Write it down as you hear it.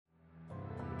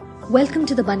Welcome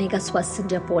to the Banega Swasth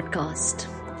India podcast.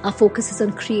 Our focus is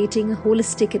on creating a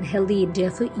holistic and healthy India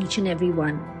for each and every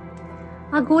one.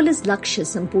 Our goal is Lakshya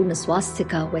Sampurna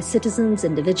Swastika, where citizens,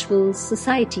 individuals,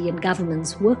 society and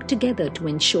governments work together to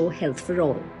ensure health for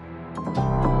all.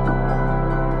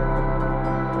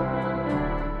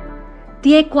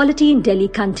 The air quality in Delhi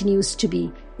continues to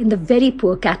be in the very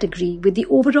poor category, with the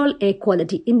overall air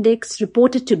quality index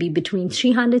reported to be between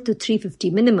 300 to 350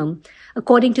 minimum,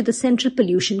 according to the Central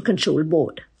Pollution Control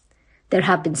Board. There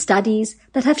have been studies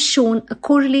that have shown a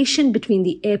correlation between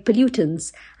the air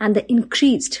pollutants and the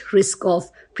increased risk of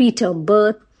preterm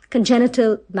birth,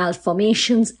 congenital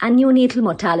malformations, and neonatal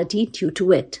mortality due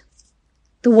to it.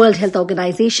 The World Health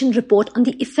Organization report on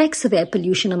the effects of air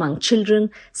pollution among children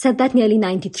said that nearly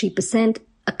 93%,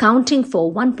 accounting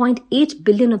for 1.8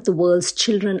 billion of the world's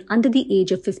children under the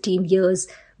age of 15 years,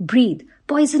 breathe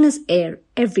poisonous air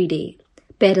every day.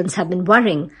 Parents have been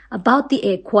worrying about the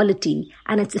air quality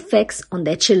and its effects on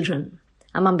their children.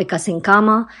 I'm Ambika Singh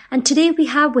Kama, and today we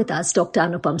have with us Dr.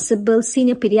 Anupam Sibal,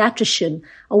 Senior Pediatrician,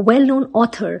 a well-known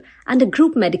author and a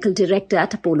Group Medical Director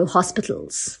at Apollo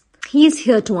Hospitals. He is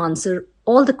here to answer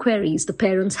all the queries the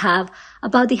parents have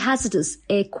about the hazardous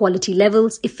air quality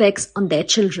levels, effects on their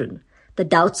children, the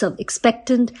doubts of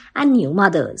expectant and new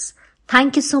mothers.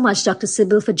 Thank you so much, Dr.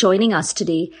 Sibal, for joining us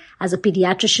today. As a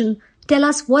pediatrician, tell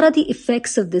us, what are the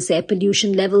effects of this air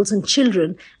pollution levels in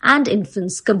children and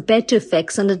infants compared to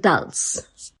effects on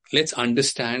adults? Let's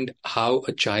understand how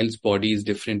a child's body is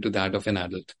different to that of an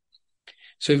adult.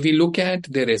 So if we look at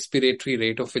the respiratory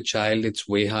rate of a child, it's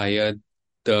way higher.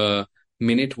 The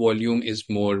minute volume is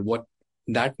more. What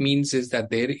that means is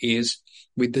that there is,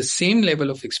 with the same level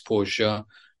of exposure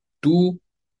to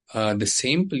the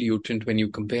same pollutant, when you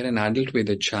compare an adult with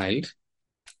a child,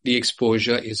 the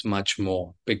exposure is much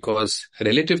more, because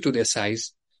relative to their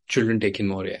size, children take in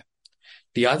more air.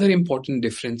 The other important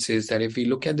difference is that if we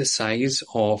look at the size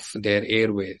of their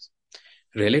airways,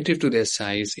 relative to their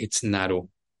size, it's narrow.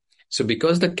 So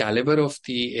because the caliber of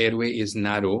the airway is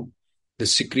narrow, the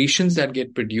secretions that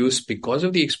get produced because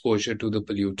of the exposure to the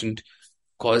pollutant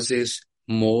causes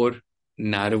more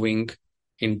narrowing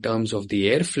in terms of the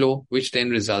airflow, which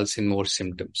then results in more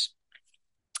symptoms.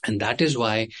 And that is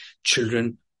why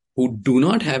children who do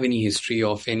not have any history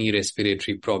of any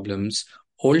respiratory problems,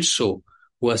 also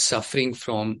who are suffering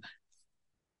from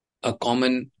a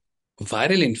common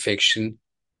viral infection,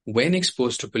 when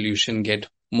exposed to pollution, get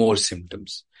more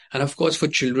symptoms. And of course, for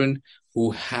children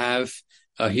who have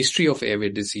a history of airway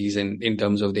disease, and in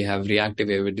terms of they have reactive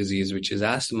airway disease, which is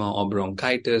asthma or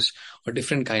bronchitis or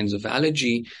different kinds of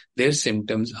allergy, their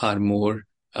symptoms are more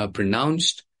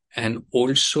pronounced, and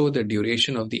also the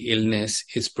duration of the illness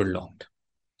is prolonged.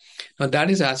 Now, that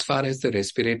is as far as the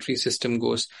respiratory system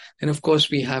goes. Then, of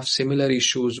course, we have similar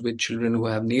issues with children who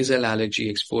have nasal allergy.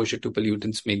 Exposure to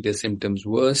pollutants make their symptoms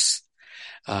worse.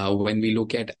 When we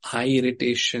look at eye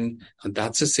irritation,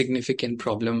 that's a significant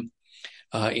problem.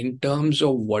 In terms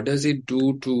of what does it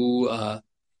do to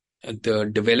the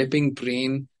developing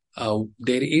brain,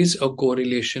 there is a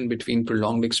correlation between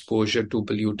prolonged exposure to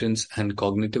pollutants and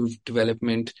cognitive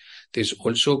development. There's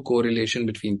also a correlation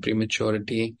between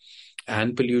prematurity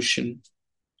and pollution.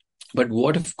 But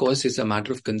what, of course, is a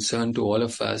matter of concern to all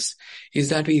of us is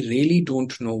that we really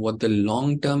don't know what the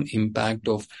long-term impact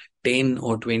of 10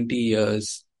 or 20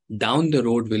 years down the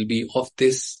road will be of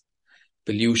this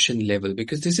pollution level,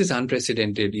 because this is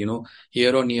unprecedented.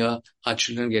 Year on year, our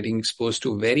children getting exposed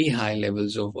to very high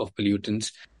levels of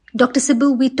pollutants. Dr.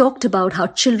 Sibal, we talked about how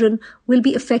children will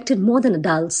be affected more than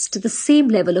adults to the same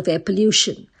level of air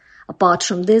pollution. Apart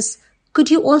from this,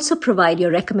 could you also provide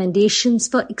your recommendations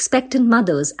for expectant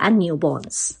mothers and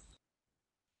newborns?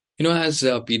 As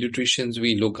pediatricians,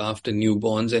 we look after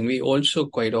newborns, and we also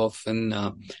quite often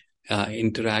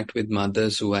interact with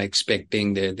mothers who are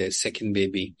expecting their second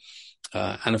baby.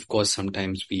 And of course,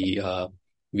 sometimes we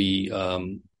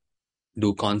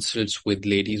do consults with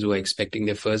ladies who are expecting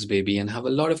their first baby and have a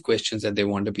lot of questions that they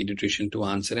want a pediatrician to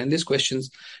answer. And these questions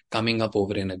coming up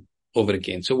over and over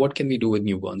again. So what can we do with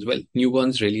newborns? Well,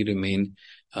 newborns really remain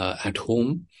at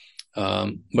home.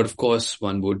 But of course,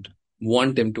 one would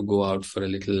want them to go out for a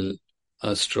little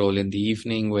stroll in the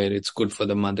evening, where it's good for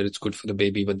the mother, it's good for the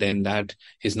baby. But then that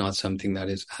is not something that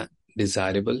is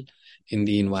desirable in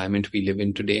the environment we live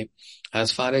in today.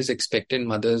 As far as expectant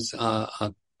mothers are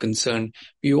concerned,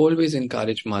 we always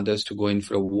encourage mothers to go in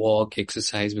for a walk,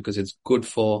 exercise, because it's good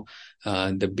for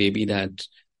the baby that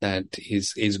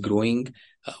is growing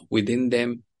within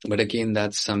them. But again,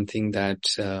 that's something that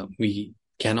we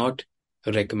cannot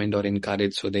recommend or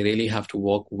encourage. So they really have to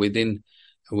walk within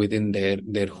within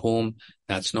their home.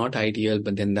 That's not ideal,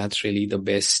 but then that's really the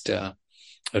best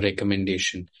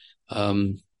recommendation.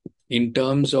 In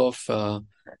terms of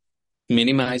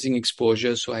minimizing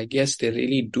exposure, so I guess they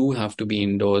really do have to be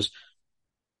indoors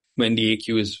when the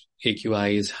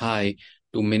AQI is high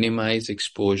to minimize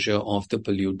exposure of the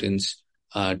pollutants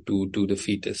to the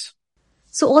fetus.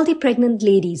 So all the pregnant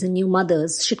ladies and new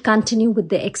mothers should continue with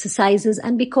their exercises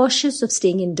and be cautious of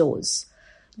staying indoors.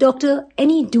 Doctor,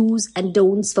 any do's and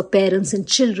don'ts for parents and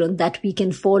children that we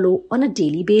can follow on a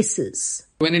daily basis?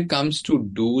 When it comes to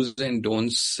do's and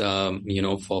don'ts,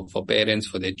 for parents,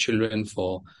 for their children,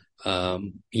 for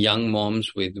young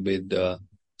moms with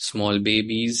small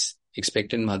babies,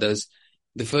 expectant mothers,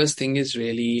 the first thing is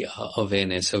really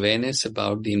awareness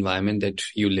about the environment that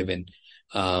you live in.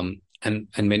 And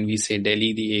when we say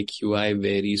Delhi, the AQI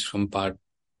varies from part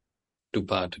to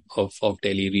part of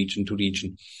Delhi, region to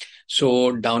region.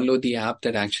 So download the app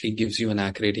that actually gives you an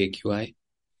accurate AQI.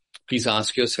 Please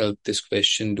ask yourself this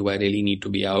question: do I really need to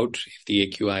be out if the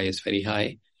AQI is very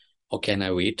high, or can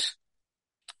I wait?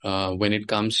 When it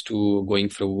comes to going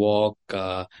for a walk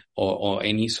or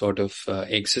any sort of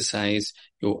exercise,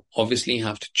 you obviously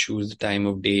have to choose the time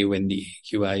of day when the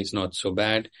AQI is not so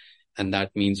bad. And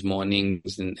that means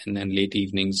mornings and late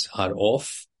evenings are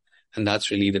off. And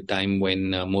that's really the time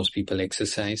when most people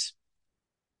exercise.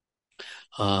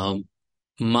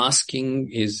 Masking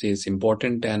is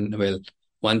important. And well,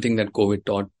 one thing that COVID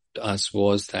taught us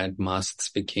was that masks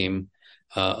became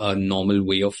a normal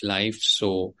way of life.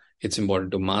 So it's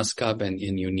important to mask up, and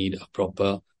you need a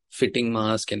proper fitting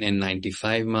mask, an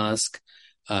N95 mask.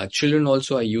 Children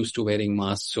also are used to wearing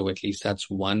masks, so at least that's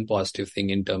one positive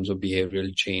thing in terms of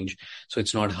behavioral change. So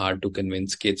it's not hard to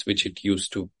convince kids, which it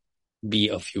used to be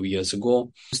a few years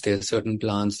ago. There are certain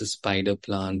plants, the spider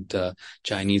plant,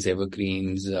 Chinese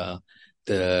evergreens,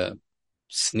 the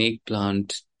snake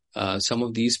plant. Some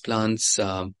of these plants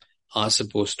are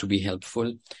supposed to be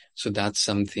helpful. So that's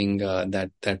something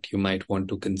that you might want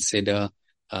to consider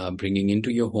bringing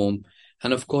into your home.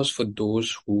 And of course, for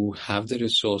those who have the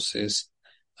resources,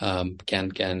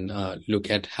 can look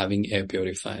at having air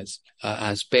purifiers.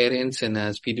 As parents and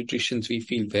as pediatricians, we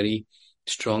feel very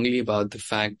strongly about the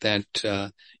fact that,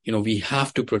 we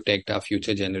have to protect our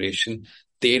future generation.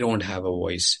 They don't have a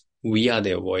voice. We are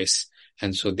their voice.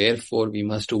 And so therefore, we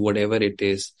must do whatever it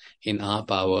is in our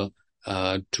power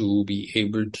to be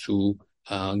able to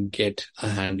get a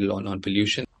handle on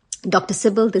pollution. Dr.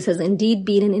 Sibal, this has indeed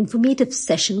been an informative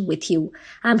session with you.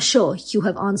 I'm sure you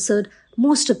have answered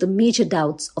most of the major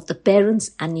doubts of the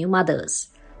parents and new mothers.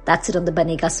 That's it on the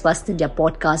Banega Swasth India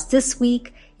podcast this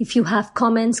week. If you have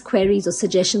comments, queries or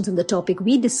suggestions on the topic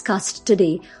we discussed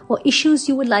today or issues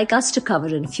you would like us to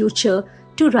cover in future,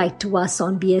 do write to us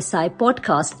on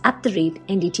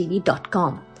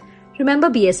bsipodcast@ndtv.com.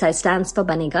 Remember, BSI stands for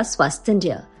Banega Swasth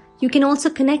India. You can also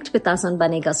connect with us on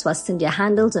Banega Swasth India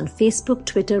handles on Facebook,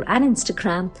 Twitter and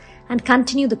Instagram and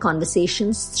continue the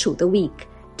conversations through the week.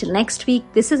 Till next week,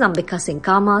 this is Ambika Singh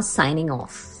Kama signing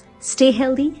off. Stay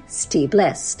healthy, stay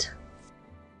blessed.